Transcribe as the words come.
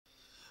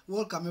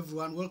Welcome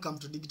everyone, welcome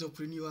to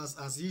Digitalpreneurs.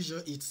 As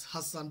usual, it's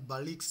Hassan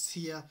Balix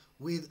here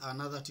with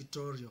another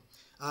tutorial.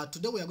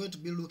 Today we are going to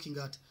be looking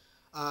at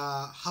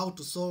how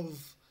to solve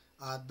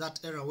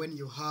that error when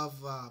you have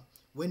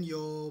when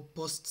your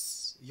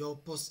posts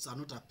are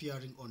not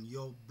appearing on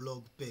your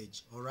blog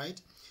page. All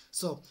right.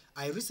 So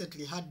I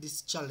recently had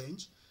this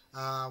challenge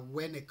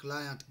when a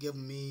client gave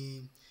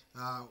me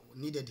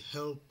needed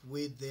help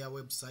with their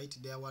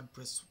website, their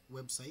WordPress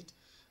website,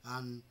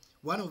 and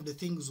one of the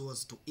things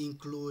was to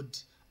include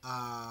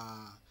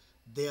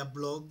their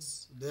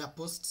blogs, their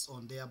posts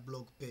on their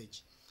blog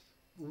page.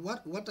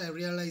 What I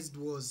realized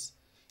was,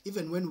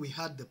 even when we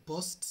had the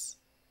posts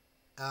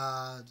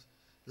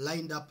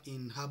lined up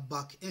in her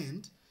back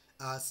end,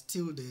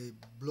 still the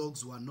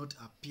blogs were not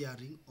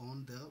appearing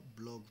on the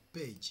blog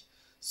page.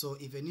 So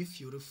even if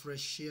you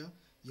refresh here,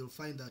 you'll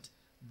find that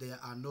there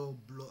are no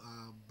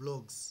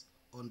blogs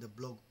on the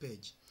blog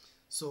page.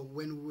 So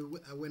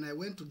when I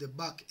went to the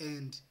back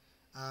end,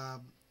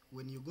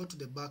 when you go to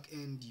the back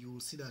end, you'll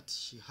see that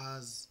she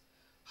has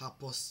her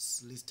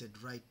posts listed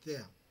right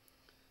there.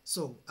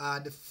 So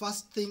the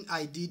first thing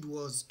I did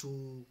was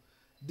to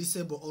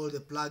disable all the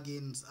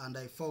plugins, and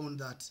I found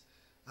that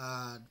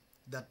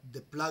that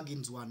the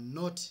plugins were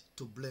not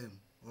to blame.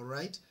 All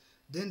right.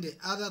 Then the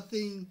other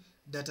thing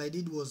that I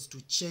did was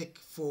to check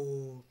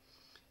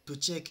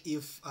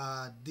if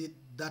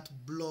that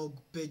blog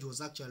page was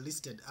actually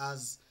listed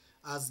as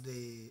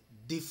the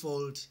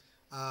default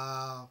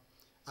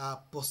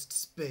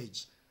posts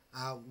page,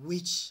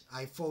 which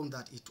I found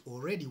that it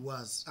already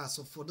was.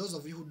 So for those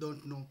of you who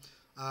don't know,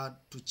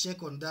 to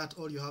check on that,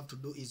 all you have to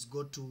do is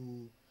go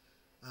to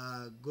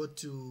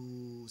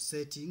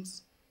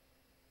settings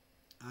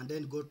and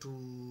then go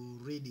to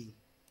reading.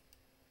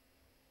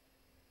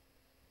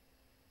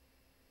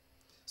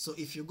 So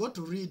if you go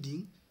to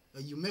reading,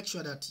 you make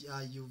sure that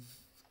you've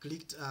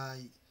clicked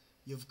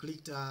your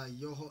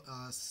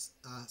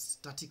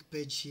static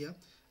page here,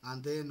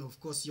 and then of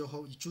course you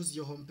choose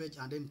your home page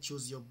and then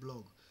choose your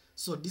blog.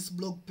 So this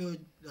blog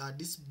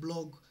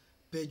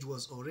page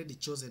was already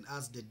chosen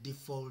as the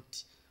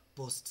default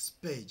posts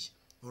page.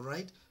 All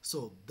right,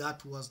 so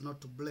that was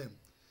not to blame.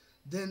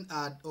 Then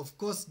of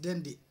course,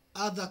 then the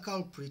other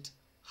culprit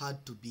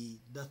had to be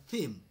the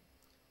theme.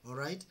 All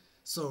right,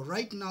 so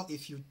right now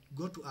if you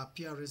go to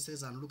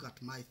appearances and look at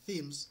my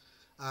themes,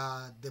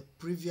 the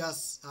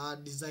previous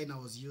design I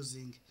was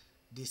using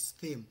this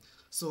theme,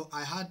 so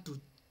I had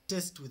to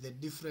test with a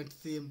different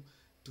theme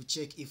to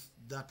check if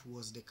that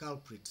was the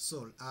culprit.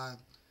 So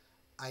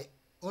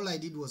all I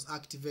did was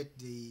activate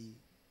the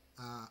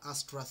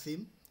Astra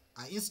theme.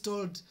 I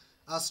installed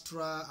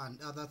Astra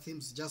and other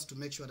themes just to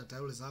make sure that I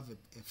always have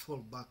a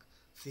fallback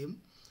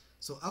theme.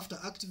 So after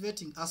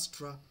activating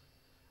Astra,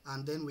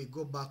 and then we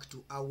go back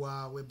to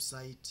our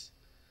website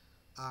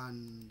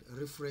and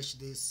refresh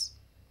this.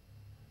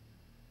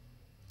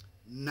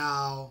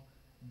 Now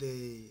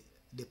the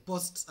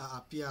posts are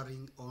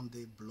appearing on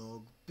the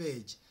blog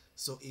page.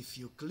 So if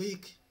you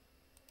click,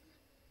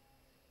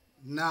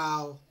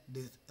 now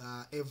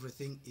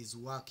everything is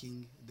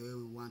working the way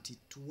we want it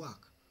to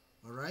work.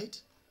 All right,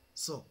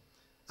 so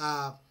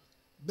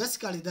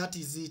basically that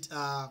is it.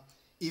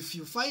 If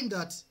you find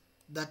that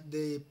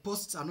the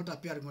posts are not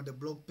appearing on the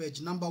blog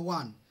page, number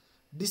one,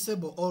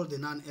 disable all the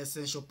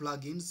non-essential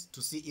plugins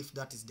to see if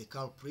that is the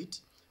culprit.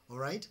 All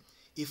right,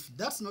 if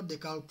that's not the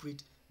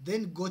culprit,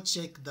 then go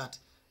check that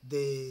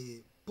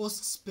the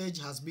posts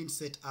page has been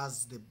set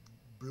as the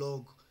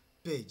blog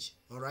page.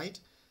 All right,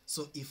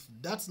 so if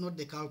that's not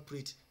the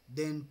culprit,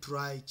 then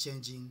try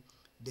changing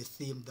the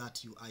theme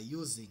that you are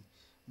using.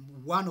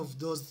 One of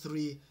those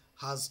three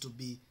has to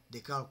be the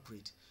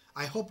culprit.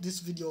 I hope this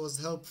video was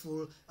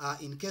helpful.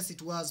 In case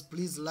it was,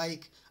 please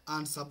like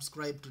and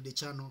subscribe to the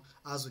channel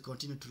as we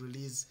continue to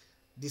release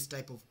this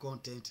type of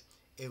content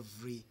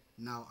every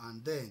now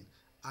and then.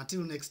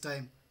 Until next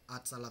time,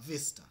 hasta la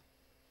vista.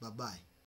 Bye bye.